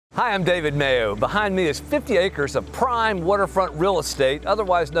Hi, I'm David Mayo. Behind me is 50 acres of prime waterfront real estate,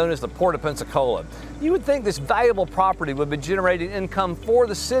 otherwise known as the Port of Pensacola. You would think this valuable property would be generating income for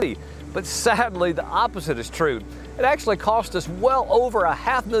the city, but sadly the opposite is true. It actually cost us well over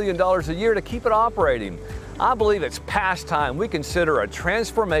 $500,000 a year to keep it operating. I believe it's past time we consider a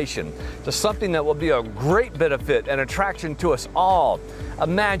transformation to something that will be a great benefit and attraction to us all.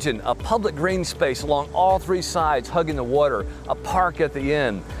 Imagine a public green space along all three sides hugging the water, a park at the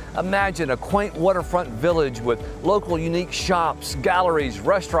end. Imagine a quaint waterfront village with local unique shops, galleries,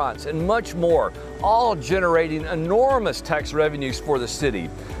 restaurants, and much more, all generating enormous tax revenues for the city.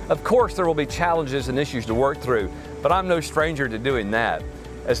 Of course, there will be challenges and issues to work through, but I'm no stranger to doing that.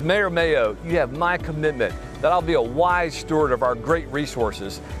 As Mayor Mayo, you have my commitment that I'll be a wise steward of our great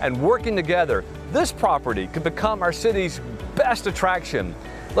resources, and working together, this property could become our city's best attraction.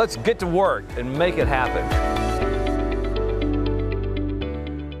 Let's get to work and make it happen.